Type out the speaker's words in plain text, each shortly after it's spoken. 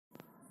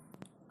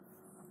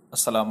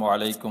அஸ்ஸலாமு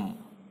அலைக்கும்.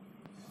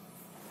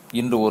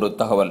 இன்று ஒரு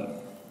தகவல்.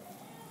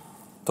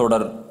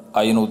 தொடர்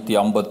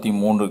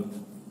 553.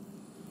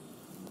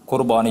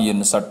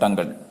 குர்பானியின்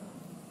சட்டங்கள்.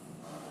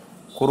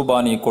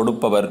 குர்பானி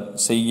கொடுப்பவர்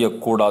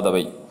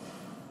செய்யக்கூடாதவை.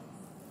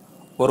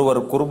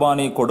 ஒருவர்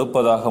குர்பானி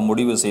கொடுப்பதாக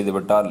முடிவு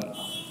செய்துவிட்டால்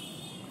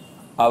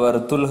அவர்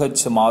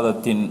துல்ஹஜ்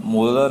மாதத்தின்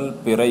முதல்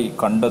பிறை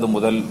கண்டது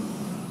முதல்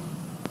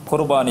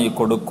குர்பானி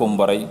கொடுக்கும்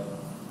வரை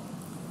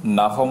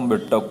நகம்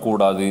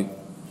வெட்டக்கூடாது,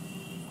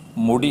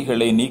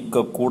 முடிகளை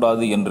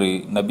நீக்கக்கூடாது என்று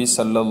நபி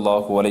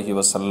ஸல்லல்லாஹு அலைஹி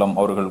வஸல்லம்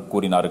அவர்கள்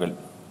கூறினார்கள்.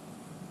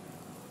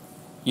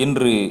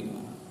 இன்று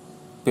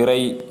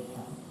பிறை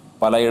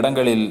பல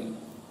இடங்களில்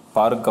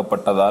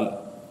பார்க்கப்பட்டதால்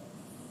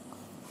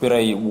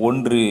பிறை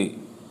 1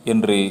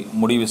 என்று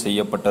முடிவு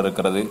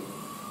செய்யப்பட்டிருக்கிறது.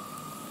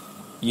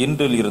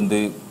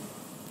 இன்றிலிருந்து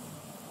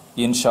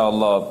இன்ஷா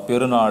அல்லாஹ்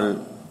பெருநாள்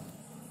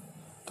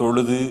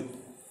தொழுது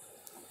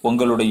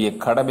உங்களுடைய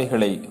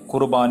கடமைகளை,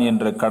 குர்பான்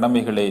என்ற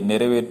கடமைகளை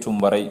நிறைவேற்றும்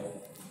வரை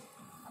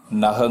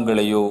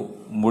நகங்களையோ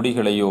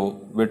முடிகளையோ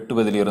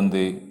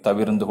வெட்டுவதிலிருந்து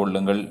தவிர்ந்து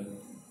கொள்ளுங்கள்.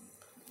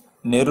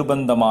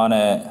 நிர்பந்தமான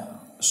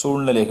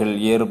சூழ்நிலைகள்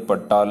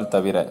ஏற்பட்டால்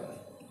தவிர.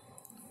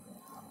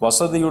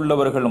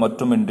 வசதியுள்ளவர்கள்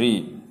மட்டுமின்றி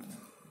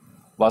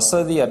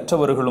வசதி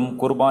அற்றவர்களும்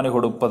குர்பானி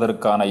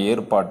கொடுப்பதற்கான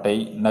ஏற்பாட்டை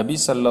நபி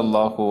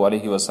ஸல்லல்லாஹு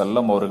அலைஹி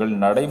வஸல்லம் அவர்கள்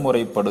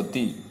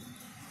நடைமுறைப்படுத்தி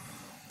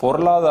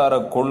பொருளாதார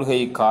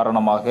கொள்கை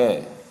காரணமாக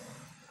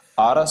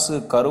அரசு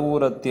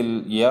கருவூலத்தில்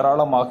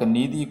ஏராளமாக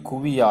நிதி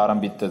குவிய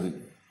ஆரம்பித்தது.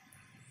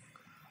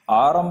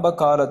 ஆரம்ப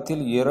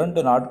காலத்தில்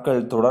 2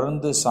 நாட்கள்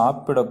தொடர்ந்து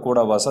சாப்பிடக்கூட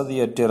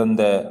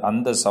வசதியற்றிருந்த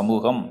அந்த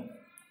சமூகம்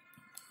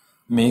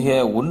மிக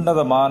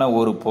உன்னதமான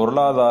ஒரு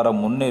பொருளாதார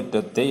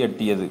முன்னேற்றத்தை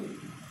எட்டியது.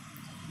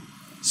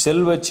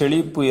 செல்வ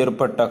செழிப்பு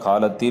ஏற்பட்ட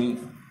காலத்தில்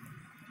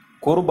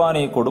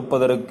குர்பானி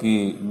கொடுப்பதற்கு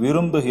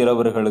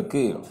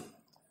விரும்புகிறவர்களுக்கு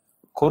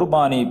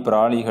குர்பானி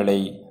பிராணிகளை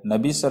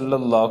நபி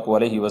ஸல்லல்லாஹு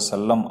அலைஹி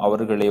வஸல்லம்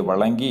அவர்களை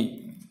வழங்கி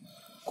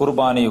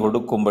குர்பானி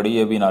கொடுக்கும்படி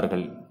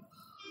ஏவினார்கள்.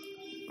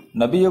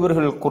 நபி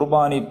அவர்கள்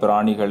குர்பானி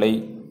பிராணிகளை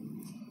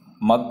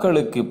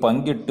மக்களுக்கு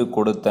பங்கிட்டு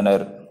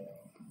கொடுத்தனர்.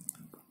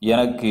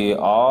 எனக்கு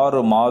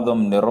 6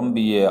 மாதம்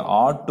நிரம்பிய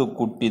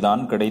ஆட்டுக்குட்டி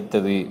தான்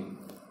கிடைத்தது.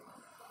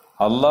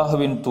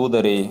 அல்லாஹ்வின்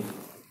தூதரே,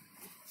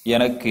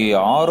 எனக்கு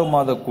 6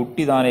 மாத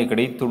குட்டி தானே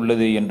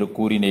கிடைத்துள்ளது என்று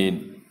கூறினேன்.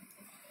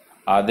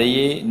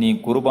 அதையே நீ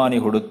குர்பானி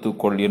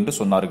கொடுத்துக்கொள் என்று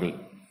சொன்னார்கள்.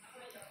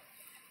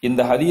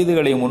 இந்த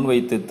ஹதீதுகளை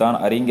முன்வைத்துத்தான்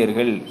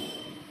அறிஞர்கள்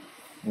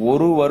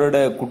 1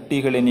 வருட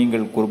குட்டிகளை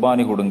நீங்கள்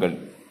குர்பானி கொடுங்கள்,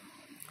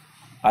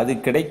 அது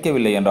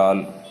கிடைக்கவில்லை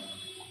என்றால்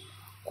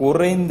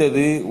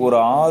குறைந்தது ஒரு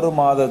 6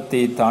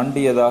 மாதத்தை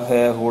தாண்டியதாக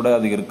கூட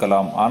அது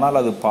இருக்கலாம், ஆனால்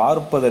அது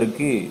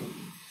பார்ப்பதற்கு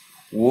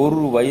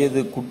 1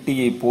 வயது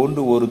குட்டியை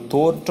போன்று ஒரு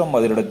தோற்றம்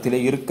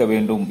அதனிடத்திலே இருக்க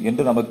வேண்டும்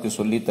என்று நமக்கு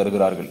சொல்லி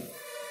தருகிறார்கள்.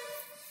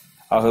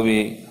 ஆகவே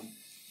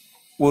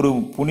ஒரு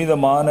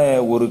புனிதமான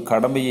ஒரு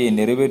கடமையை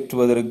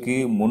நிறைவேற்றுவதற்கு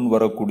முன்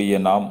வரக்கூடிய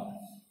நாம்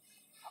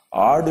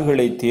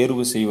ஆடுகளை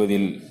தேர்வு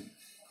செய்வதில்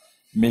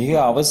மிக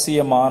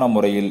அவசியமான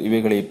முறையில்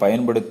இவைகளை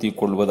பயன்படுத்தி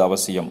கொள்வது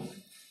அவசியம்.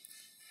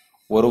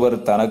 ஒருவர்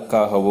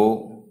தனக்காகவோ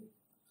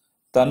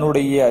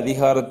தன்னுடைய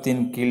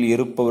அதிகாரத்தின் கீழ்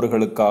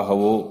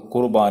இருப்பவர்களுக்காகவோ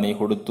குர்பானி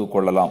கொடுத்து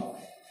கொள்ளலாம்.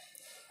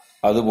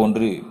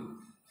 அதுபோன்று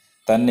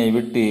தன்னை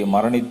விட்டு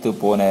மரணித்து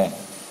போன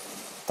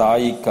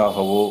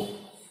தாய்க்காகவோ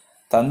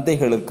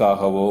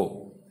தந்தைகளுக்காகவோ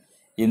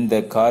இந்த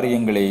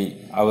காரியங்களை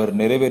அவர்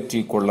நிறைவேற்றி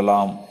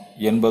கொள்ளலாம்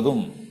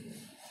என்பதும்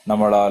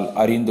நம்மளால்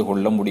அறிந்து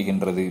கொள்ள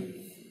முடிகின்றது.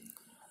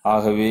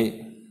 ஆகவே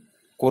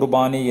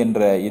குர்பானி என்ற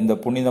இந்த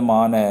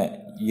புனிதமான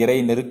இறை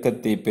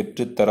நெருக்கத்தை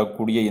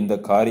பெற்றுத்தரக்கூடிய இந்த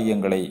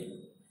காரியங்களை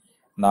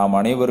நாம்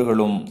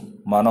அனைவர்களும்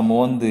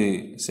மனமோந்து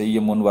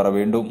செய்ய முன் வர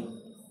வேண்டும்.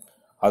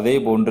 அதே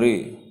போன்று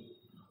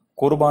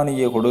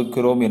குர்பானியை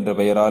கொடுக்கிறோம் என்ற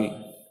பெயரால்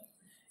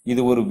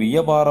இது ஒரு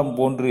வியாபாரம்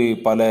போன்று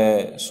பல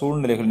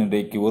சூழ்நிலைகள்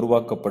இன்றைக்கு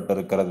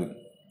உருவாக்கப்பட்டிருக்கிறது.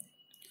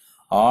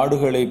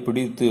 ஆடுகளை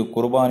பிடித்து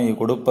குர்பானியை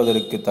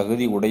கொடுப்பதற்கு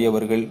தகுதி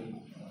உடையவர்கள்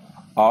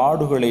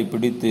ஆடுகளை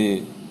பிடித்து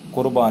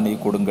குர்பானி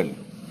கொடுங்கள்.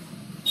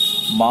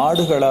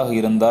 மாடுகளாக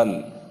இருந்தால்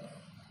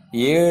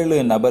 7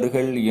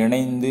 நபர்கள்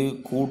இணைந்து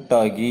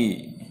கூட்டாகி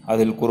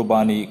அதில்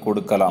குர்பானி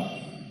கொடுக்கலாம்.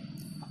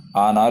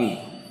 ஆனால்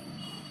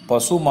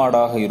பசு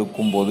மாடாக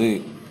இருக்கும்போது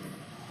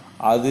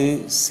அது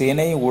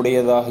சினை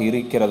உடையதாக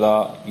இருக்கிறதா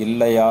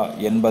இல்லையா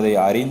என்பதை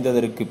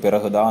அறிந்ததற்கு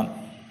பிறகுதான்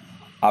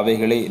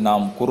அவைகளை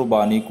நாம்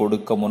குர்பானி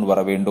கொடுக்க முன் வர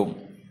வேண்டும்.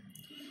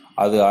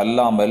 அது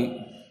அல்லாமல்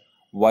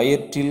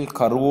வயிற்றில்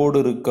கருவோடு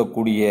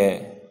இருக்கக்கூடிய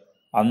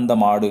அந்த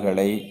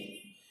மாடுகளை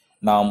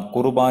நாம்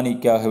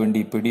குர்பானிக்காக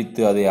வேண்டி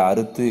பிடித்து அதை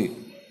அறுத்து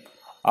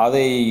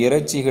அதை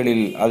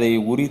இறைச்சிகளில் அதை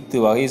உரித்து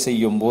வகை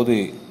செய்யும் போது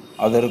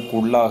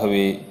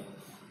அதற்குள்ளாகவே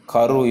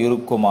கரு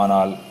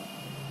இருக்குமானால்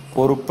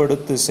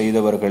பொறுப்பெடுத்து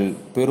செய்தவர்கள்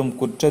பெரும்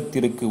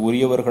குற்றத்திற்கு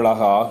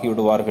உரியவர்களாக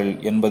ஆகிவிடுவார்கள்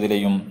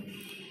என்பதிலேயும்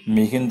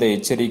மிகுந்த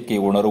எச்சரிக்கை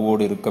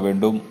உணர்வோடு இருக்க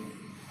வேண்டும்.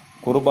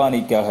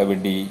 குர்பானிக்காக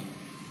வேண்டி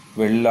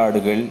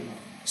வெள்ளாடுகள்,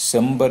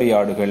 செம்பரி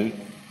ஆடுகள்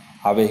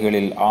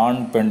அவைகளில்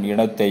ஆண் பெண்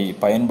இனத்தை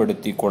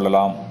பயன்படுத்தி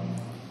கொள்ளலாம்.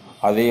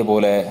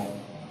 அதேபோல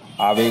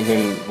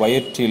அவைகள்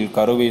வயிற்றில்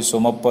கருவை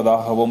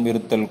சுமப்பதாகவும்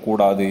இருத்தல்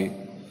கூடாது.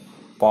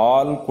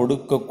 பால்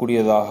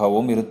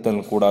கொடுக்கக்கூடியதாகவும்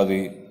இருத்தல் கூடாது,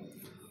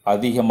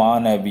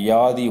 அதிகமான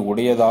வியாதி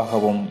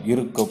உடையதாகவும்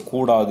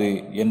இருக்கக்கூடாது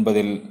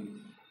என்பதில்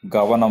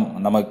கவனம்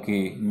நமக்கு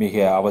மிக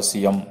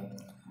அவசியம்.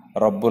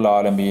 ரப்புல்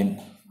ஆலமீன்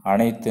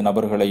அனைத்து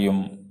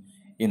நபர்களையும்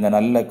இந்த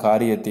நல்ல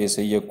காரியத்தை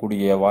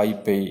செய்யக்கூடிய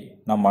வாய்ப்பை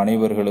நம்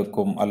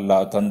அனைவர்களுக்கும்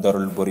அல்லாஹ்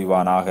தந்தருள்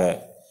புரிவானாக.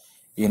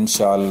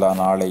 இன்ஷா அல்லாஹ்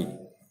நாளை.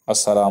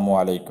 அஸ்ஸலாமு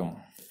அலைக்கும்.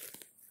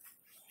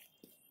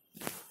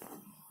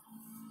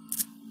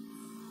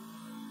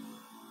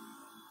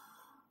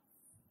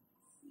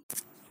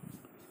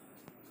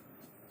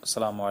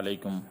 அஸ்ஸலாமு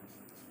அலைக்கும்.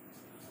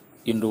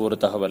 இன்று ஒரு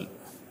தகவல்.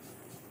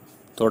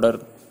 தொடர்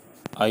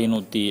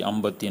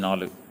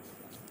 554.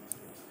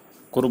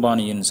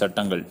 குர்பானியின்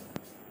சட்டங்கள்.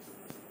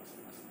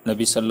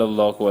 நபி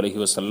ஸல்லல்லாஹு அலைஹி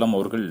வஸல்லம்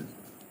அவர்கள்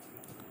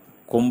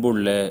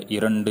கொம்புள்ள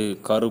 2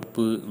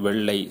 கருப்பு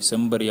வெள்ளை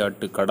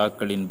செம்பரியாட்டு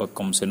கடாக்களின்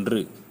பக்கம் சென்று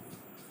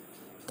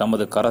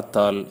தமது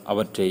கரத்தால்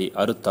அவற்றை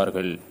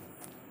அறுத்தார்கள்.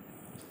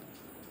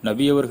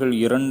 நபி அவர்கள்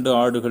 2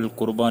 ஆடுகள்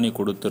குர்பானி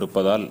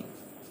கொடுத்திருப்பதால்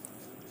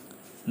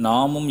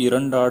நாமும்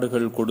 2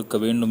 ஆடுகள் கொடுக்க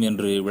வேண்டும்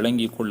என்று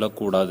விளங்கி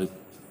கொள்ளக்கூடாது.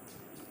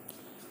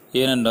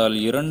 ஏனென்றால்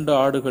 2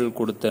 ஆடுகள்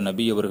கொடுத்த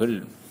நபி அவர்கள்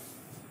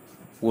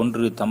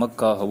ஒன்று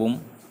தமக்காகவும்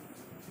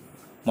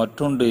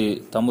மற்றொன்று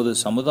தமது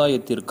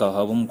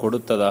சமுதாயத்திற்காகவும்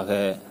கொடுத்ததாக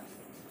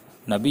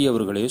நபி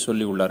அவர்களே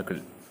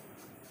சொல்லியுள்ளார்கள்.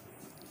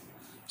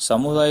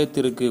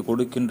 சமுதாயத்திற்கு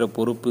கொடுக்கின்ற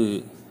பொறுப்பு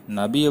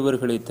நபி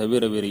அவர்களை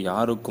தவிர வேறு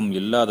யாருக்கும்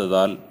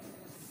இல்லாததால்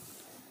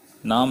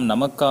நாம்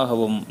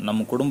நமக்காகவும்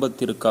நம்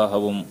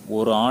குடும்பத்திற்காகவும்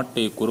ஒரு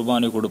ஆட்டை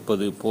குர்பானி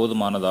கொடுப்பது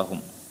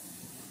போதுமானதாகும்.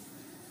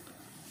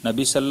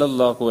 நபி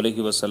ஸல்லல்லாஹு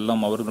அலைஹி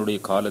வஸல்லம் அவர்களுடைய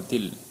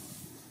காலத்தில்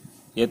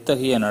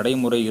எத்தகைய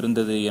நடைமுறை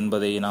இருந்தது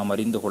என்பதை நாம்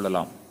அறிந்து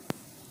கொள்ளலாம்.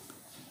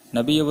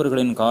 நபி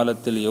அவர்களின்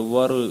காலத்தில்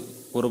எவ்வாறு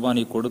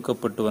குர்பானி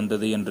கொடுக்கப்பட்டு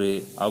வந்தது என்று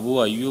அபு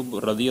அய்யூப்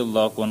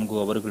ரதியல்லாஹு அன்ஹு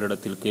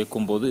அவர்களிடத்தில்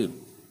கேட்கும்போது,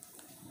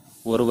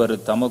 ஒருவர்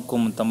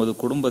தமக்கும் தமது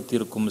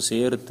குடும்பத்திற்கும்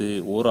சேர்த்து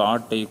ஒரு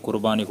ஆட்டை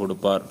குர்பானி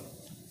கொடுப்பார்.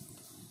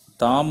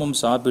 தாமும்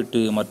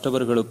சாப்பிட்டு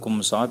மற்றவர்களுக்கும்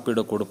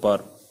சாப்பிட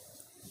கொடுப்பார்.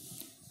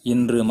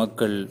 இன்று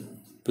மக்கள்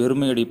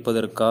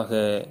பெருமையடிப்பதற்காக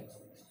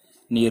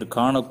நீர்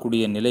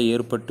காணக்கூடிய நிலை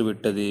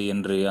ஏற்பட்டுவிட்டது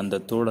என்று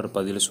அந்த தோழர்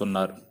பதில்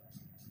சொன்னார்.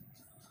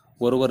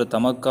 ஒருவர்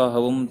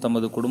தமக்காகவும்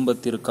தமது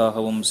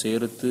குடும்பத்திற்காகவும்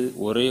சேர்த்து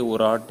ஒரே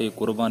ஒரு ஆட்டை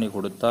குர்பானி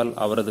கொடுத்தால்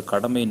அவரது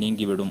கடமை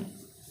நீங்கிவிடும்.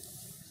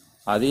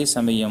 அதே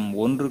சமயம்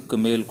ஒன்றுக்கு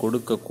மேல்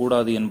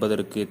கொடுக்கக்கூடாது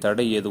என்பதற்கு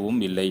தடை எதுவும்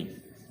இல்லை.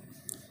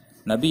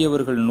 நபி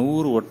அவர்கள்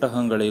 100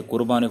 ஒட்டகங்களை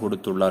குர்பானி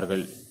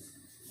கொடுத்துள்ளார்கள்.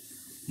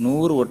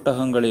 100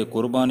 ஒட்டகங்களை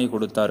குர்பானி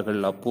கொடுத்தார்கள்.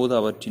 அப்போது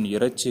அவற்றின்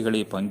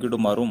இறைச்சிகளை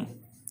பங்கிடுமாறும்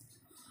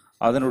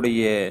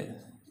அதனுடைய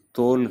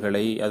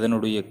தோள்களை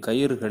அதனுடைய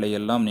கயிறுகளை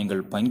எல்லாம்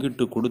நீங்கள்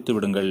பங்கிட்டு கொடுத்து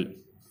விடுங்கள்,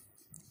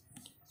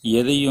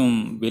 எதையும்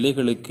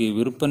விலைகளுக்கு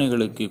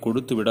விற்பனைகளுக்கு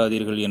கொடுத்து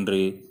விடாதீர்கள் என்று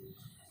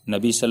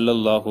நபி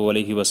ஸல்லல்லாஹு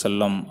அலைஹி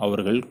வஸல்லம்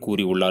அவர்கள்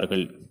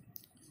கூறியுள்ளார்கள்.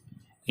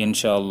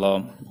 இன்ஷா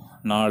அல்லாஹ்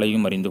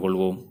நாளையும் அறிந்து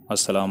கொள்வோம்.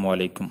 அஸ்ஸலாமு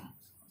அலைக்கும்.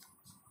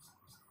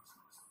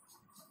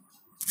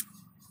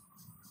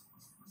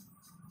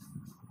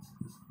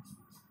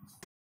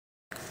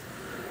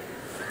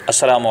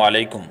 அஸ்ஸலாமு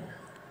அலைக்கும்.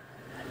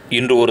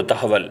 இன்று ஒரு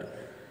தகவல்.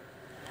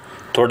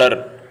 தொடர்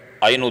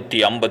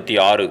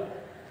 556.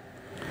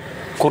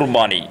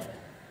 குர்பானி.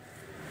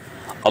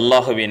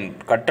 அல்லாஹுவின்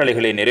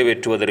கட்டளைகளை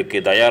நிறைவேற்றுவதற்கு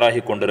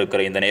தயாராகி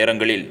கொண்டிருக்கிற இந்த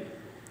நேரங்களில்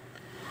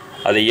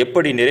அதை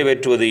எப்படி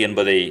நிறைவேற்றுவது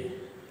என்பதை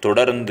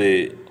தொடர்ந்து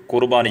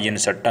குர்பானியின்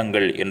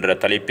சட்டங்கள் என்ற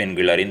தலைப்பின்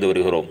கீழ் அறிந்து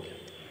வருகிறோம்.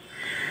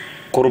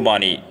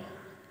 குர்பானி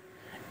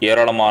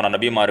ஏராளமான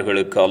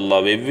நபிமார்களுக்கு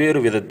அல்லாஹ்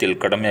வெவ்வேறு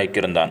விதத்தில்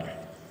கடமையாக்கியிருந்தான்.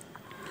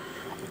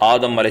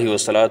 ஆதம் அலைஹி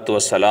வஸலாத்து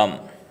வஸ்ஸலாம்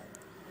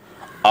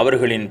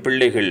அவர்களின்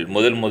பிள்ளைகள்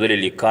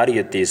முதலில்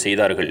இக்காரியத்தை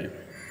செய்தார்கள்.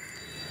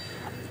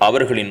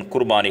 அவர்களின்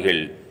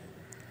குர்பானிகள்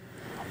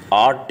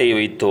ஆட்டை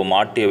வைத்தோ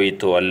மாட்டை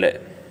வைத்தோ அல்ல,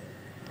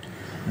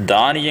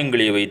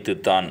 தானியங்களை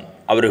வைத்துத்தான்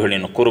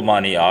அவர்களின்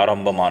குர்பானி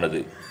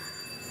ஆரம்பமானது.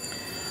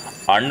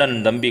 அண்ணன்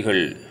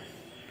தம்பிகள்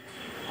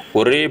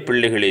ஒரே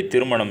பிள்ளைகளை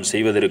திருமணம்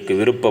செய்வதற்கு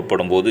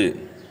விருப்பப்படும் போது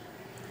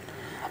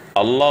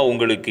அல்லாஹ்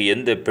உங்களுக்கு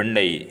எந்த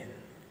பெண்ணை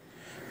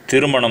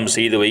திருமணம்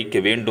செய்து வைக்க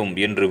வேண்டும்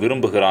என்று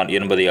விரும்புகிறான்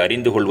என்பதை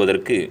அறிந்து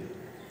கொள்வதற்கு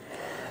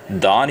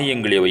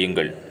தானியங்களை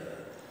வையுங்கள்.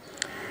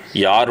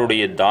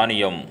 யாருடைய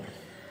தானியம்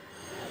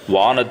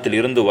வானத்தில்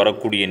இருந்து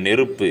வரக்கூடிய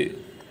நெருப்பு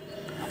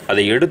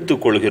அதை எடுத்து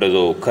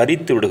கொள்கிறதோ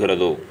கரித்து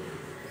விடுகிறதோ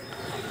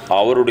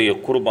அவருடைய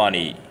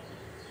குர்பானி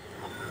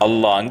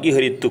அல்லாஹ்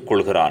அங்கீகரித்து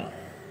கொள்கிறான்.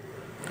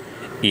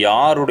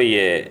 யாருடைய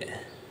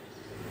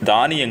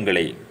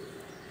தானியங்களை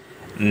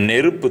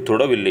நெருப்பு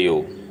தொடவில்லையோ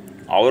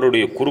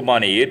அவருடைய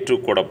குர்பானை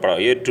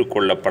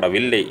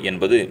ஏற்றுக்கொள்ளப்படவில்லை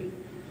என்பது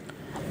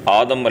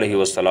ஆதம் அலைஹி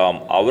வஸலாம்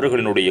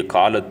அவர்களினுடைய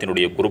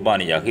காலத்தினுடைய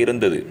குர்பானியாக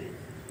இருந்தது.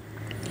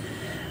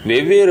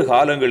 வெவ்வேறு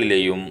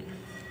காலங்களிலேயும்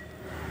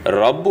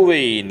ரப்புவை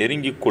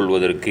நெருங்கிக்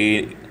கொள்வதற்கு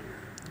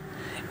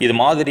இது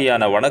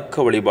மாதிரியான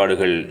வணக்க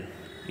வழிபாடுகள்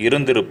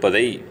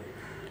இருந்திருப்பதை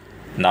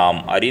நாம்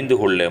அறிந்து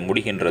கொள்ள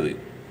முடிகின்றது.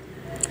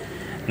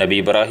 நபி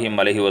இப்ராஹிம்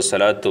அலைஹி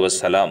வஸலாத்து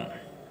வஸ்ஸலாம்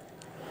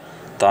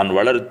தான்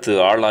வளர்த்து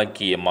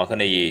ஆளாக்கிய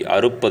மகனையே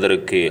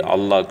அறுப்பதற்கு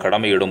அல்லாஹ்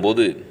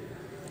கடமையிடும்போது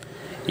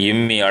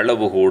இம்மி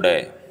அளவு கூட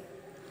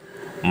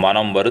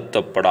மனம்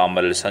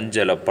வருத்தப்படாமல்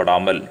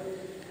சஞ்சலப்படாமல்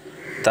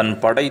தன்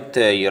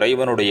படைத்த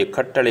இறைவனுடைய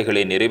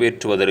கட்டளைகளை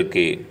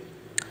நிறைவேற்றுவதற்கு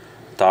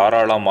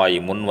தாராளமாய்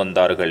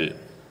முன்வந்தார்கள்.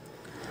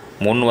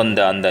 முன்வந்த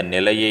அந்த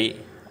நிலையை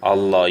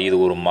அல்லாஹ் இது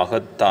ஒரு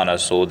மகத்தான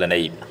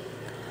சோதனை,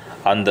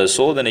 அந்த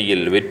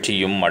சோதனையில்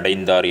வெற்றியும்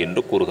அடைந்தார்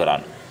என்று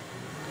கூறுகிறான்.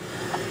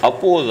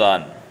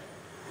 அப்போதுதான்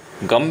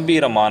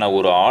கம்பீரமான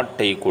ஒரு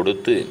ஆட்டை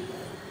கொடுத்து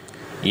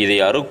இதை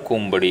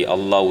அறுக்கும்படி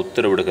அல்லாஹ்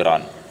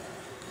உத்தரவிடுகிறான்.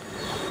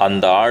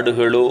 அந்த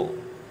ஆடுகளோ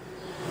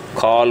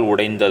கால்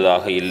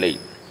உடைந்ததாக இல்லை,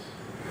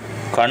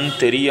 கண்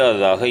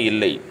தெரியாததாக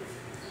இல்லை,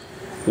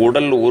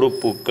 உடல்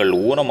உறுப்புக்கள்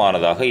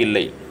ஊனமானதாக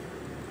இல்லை.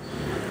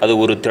 அது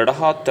ஒரு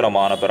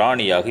திடகாத்திரமான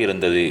பிராணியாக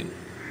இருந்தது.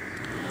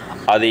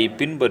 அதை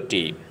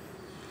பின்பற்றி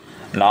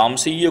நாம்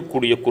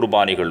செய்யக்கூடிய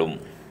குர்பானிகளும்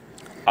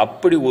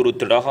அப்படி ஒரு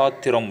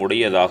திடகாத்திரம்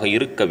உடையதாக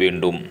இருக்க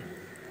வேண்டும்.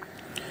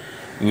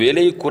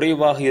 விலை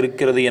குறைவாக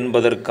இருக்கிறது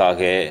என்பதற்காக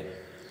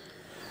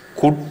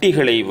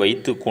குட்டிகளை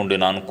வைத்து கொண்டு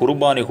நான்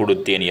குர்பானி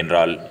கொடுத்தேன்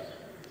என்றால்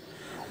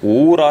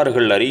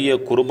ஊரார்கள் அறிய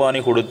குர்பானி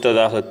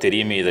கொடுத்ததாக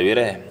தெரியுமே தவிர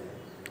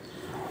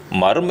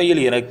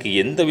மறுமையில் எனக்கு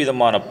எந்த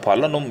விதமான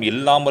பலனும்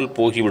இல்லாமல்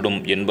போகிவிடும்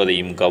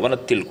என்பதையும்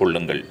கவனத்தில்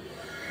கொள்ளுங்கள்.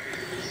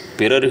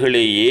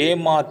 பிறர்களை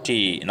ஏமாற்றி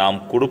நாம்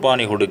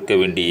குர்பானி கொடுக்க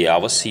வேண்டிய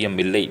அவசியம்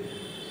இல்லை.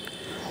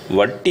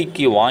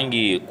 வட்டிக்கு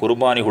வாங்கி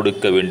குர்பானி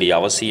கொடுக்க வேண்டிய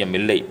அவசியம்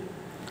இல்லை.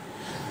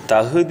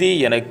 தகுதி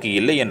எனக்கு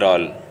இல்லை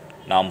என்றால்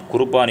நாம்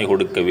குர்பானி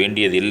கொடுக்க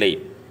வேண்டியதில்லை.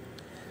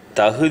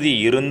 தகுதி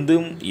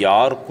இருந்தும்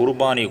யார்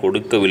குர்பானி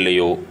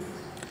கொடுக்கவில்லையோ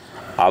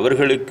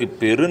அவர்களுக்கு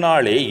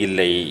பெருநாளே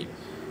இல்லை,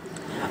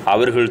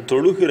 அவர்கள்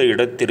தொழுகிற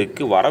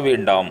இடத்திற்கு வர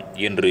வேண்டாம்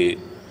என்று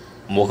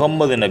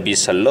முகம்மது நபி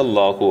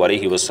ஸல்லல்லாஹு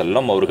அலைஹி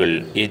வஸல்லம் அவர்கள்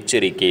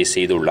எச்சரிக்கை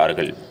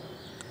செய்துள்ளார்கள்.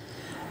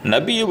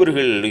 நபி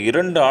அவர்கள்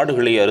 2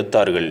 ஆடுகளை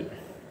அறுத்தார்கள்.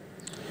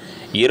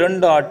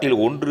 2 ஆட்டில்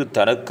ஒன்று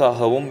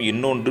தனக்காகவும்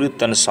இன்னொன்று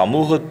தன்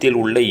சமூகத்தில்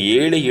உள்ள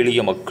ஏழை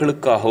எளிய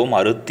மக்களுக்காகவும்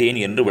அறுத்தேன்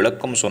என்று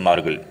விளக்கம்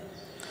சொன்னார்கள்.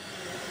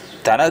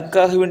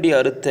 தனக்காக வேண்டி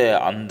அறுத்த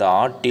அந்த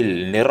ஆட்டில்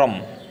நிறம்,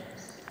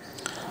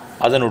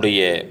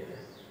 அதனுடைய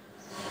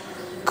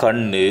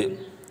கண்ணு,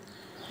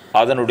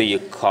 அதனுடைய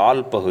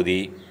கால் பகுதி,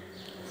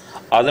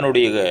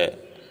 அதனுடைய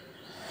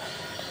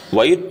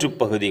வயிற்று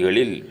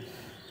பகுதிகளில்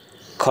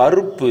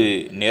கருப்பு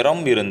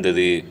நிறம்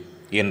இருந்தது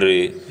என்று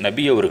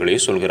நபி அவர்களே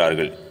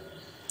சொல்கிறார்கள்.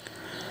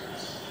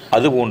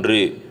 அதுபோன்று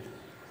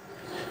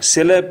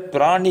சில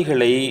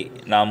பிராணிகளை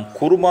நாம்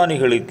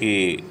குர்பானிகளுக்கு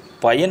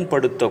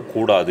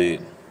பயன்படுத்தக்கூடாது.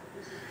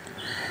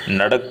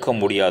 நடக்க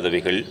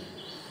முடியாதவைகள்,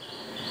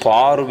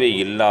 பார்வை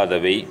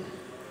இல்லாதவை,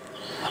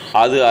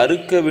 அது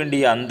அறுக்க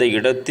வேண்டிய அந்த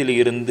இடத்தில்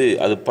இருந்து,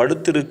 அது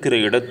படுத்திருக்கிற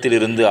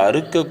இடத்திலிருந்து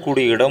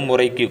அறுக்கக்கூடிய இடம்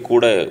முறைக்கு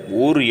கூட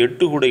ஒரு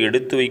எட்டு கூட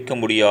எடுத்து வைக்க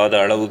முடியாத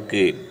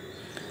அளவுக்கு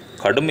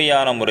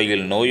கடுமையான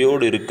முறையில்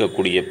நோயோடு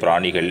இருக்கக்கூடிய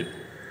பிராணிகள்,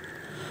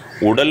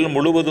 உடல்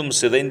முழுவதும்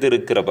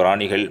சிதைந்திருக்கிற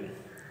பிராணிகள்,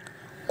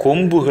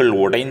 கொம்புகள்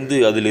உடைந்து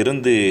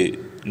அதிலிருந்து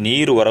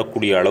நீர்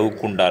வரக்கூடிய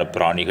அளவுக்குண்டான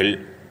பிராணிகள்,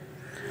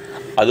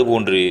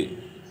 அதுபோன்று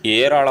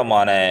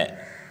ஏராளமான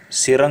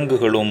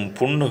சிரங்குகளும்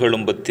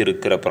புண்ணுகளும்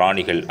பற்றிருக்கிற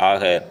பிராணிகள்,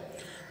 ஆக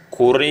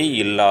குறை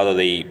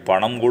இல்லாததை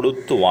பணம்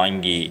கொடுத்து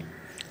வாங்கி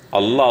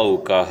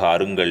அல்லாஹ்வுக்காக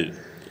அருங்கள்.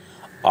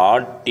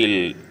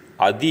 ஆட்டில்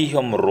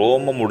அதிகம்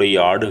ரோமமுடைய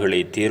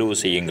ஆடுகளை தேர்வு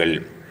செய்யுங்கள்.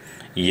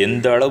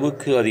 எந்த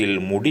அளவுக்கு அதில்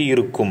முடி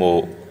இருக்குமோ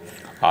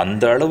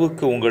அந்த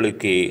அளவுக்கு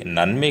உங்களுக்கு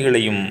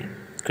நன்மைகளையும்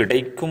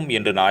கிடைக்கும்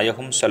என்று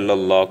நாயகம்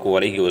ஸல்லல்லாஹு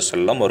அலைஹி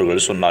வஸல்லம்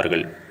அவர்கள்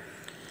சொன்னார்கள்.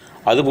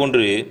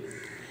 அதுபோன்று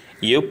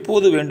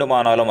எப்போது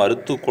வேண்டுமானாலும்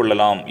அறுத்து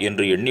கொள்ளலாம்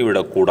என்று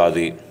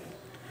எண்ணிவிடக்கூடாது.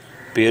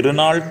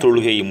 பெருநாள்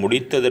தொழுகை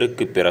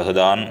முடித்ததற்கு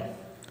பிறகுதான்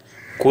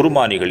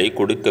குர்பானிகளை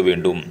கொடுக்க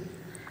வேண்டும்.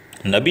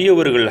 நபி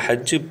அவர்கள்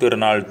ஹஜ்ஜு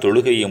பெருநாள்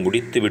தொழுகையை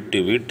முடித்துவிட்டு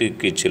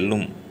வீட்டுக்கு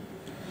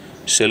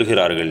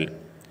செல்கிறார்கள்.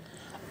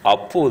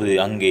 அப்போது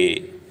அங்கே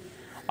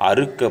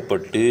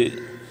அறுக்கப்பட்டு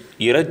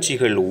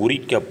இறைச்சிகள்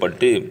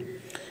உரிக்கப்பட்டு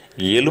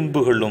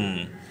எலும்புகளும்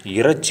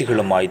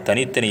இறைச்சிகளுமாய்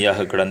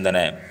தனித்தனியாக கிடந்தன.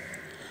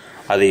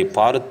 அதை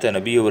பார்த்த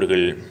நபி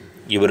அவர்கள்,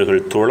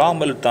 இவர்கள்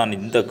தொழாமல் தான்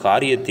இந்த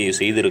காரியத்தை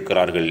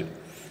செய்திருக்கிறார்கள்,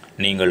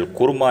 நீங்கள்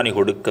குர்பானி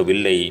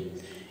கொடுக்கவில்லை,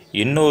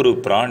 இன்னொரு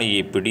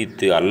பிராணியை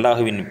பிடித்து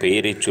அல்லாஹ்வின்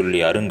பெயரை சொல்லி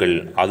அருங்கள்,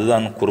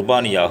 அதுதான்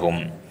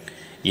குர்பானியாகும்.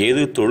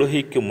 எது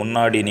தொழுகைக்கு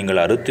முன்னாடி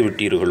நீங்கள் அறுத்து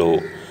விட்டீர்களோ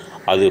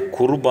அது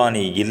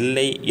குர்பானி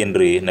இல்லை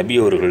என்று நபி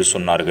அவர்கள்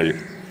சொன்னார்கள்.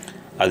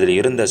 அதில்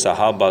இருந்த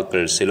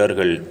சஹாபாக்கள்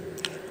சிலர்கள்,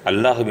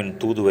 அல்லாஹ்வின்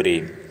தூதுவரே,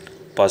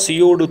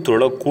 பசியோடு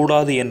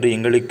தொழக்கூடாது என்று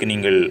எங்களுக்கு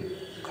நீங்கள்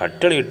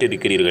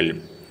கட்டளையிட்டிருக்கிறீர்கள்.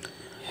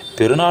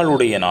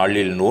 பெருநாளுடைய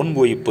நாளில்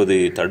நோன்பு வைப்பது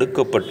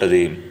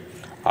தடுக்கப்பட்டது.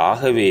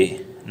 ஆகவே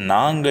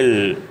நாங்கள்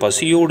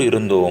பசியோடு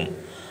இருந்தோம்,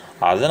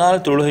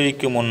 அதனால்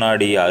தொழுகைக்கு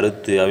முன்னாடி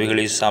அறுத்து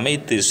அவைகளை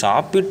சமைத்து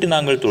சாப்பிட்டு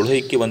நாங்கள்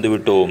தொழுகைக்கு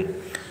வந்துவிட்டோம்,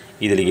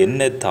 இதில்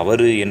என்ன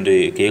தவறு என்று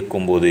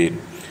கேட்கும்போது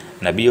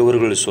நபி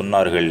அவர்கள்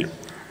சொன்னார்கள்,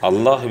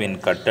 அல்லாஹ்வின்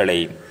கட்டளை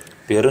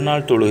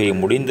பெருநாள் தொழுகை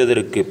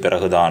முடிந்ததற்கு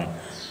பிறகுதான்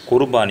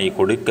குர்பானி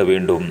கொடுக்க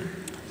வேண்டும்.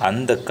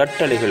 அந்த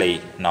கட்டளைகளை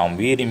நாம்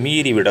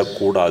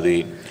மீறிவிடக்கூடாது.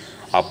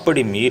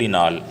 அப்படி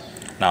மீறினால்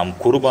நாம்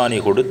குர்பானி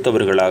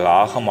கொடுத்தவர்களாக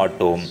ஆக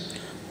மாட்டோம்.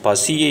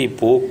 பசியை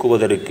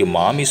போக்குவதற்கு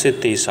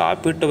மாமிசத்தை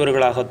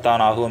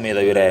சாப்பிட்டவர்களாகத்தான் ஆகுமே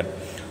தவிர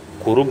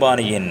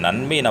குர்பானியின்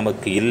நன்மை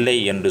நமக்கு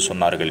இல்லை என்று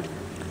சொன்னார்கள்.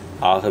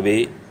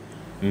 ஆகவே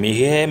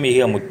மிக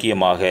மிக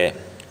முக்கியமாக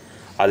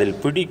அதில்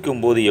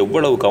பிடிக்கும்போது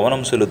எவ்வளவு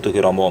கவனம்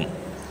செலுத்துகிறோமோ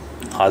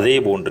அதே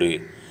போன்று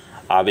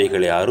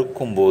அவைகளை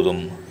அறுக்கும்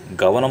போதும்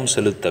கவனம்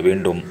செலுத்த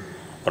வேண்டும்.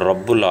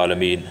 ரப்புல்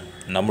ஆலமீன்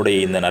நம்முடைய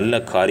இந்த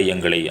நல்ல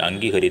காரியங்களை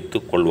அங்கீகரித்து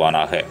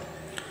கொள்வானாக.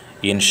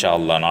 இன்ஷா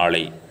அல்லாஹ்.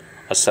 நாளை.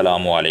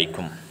 அஸ்ஸலாமு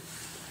அலைக்கும்.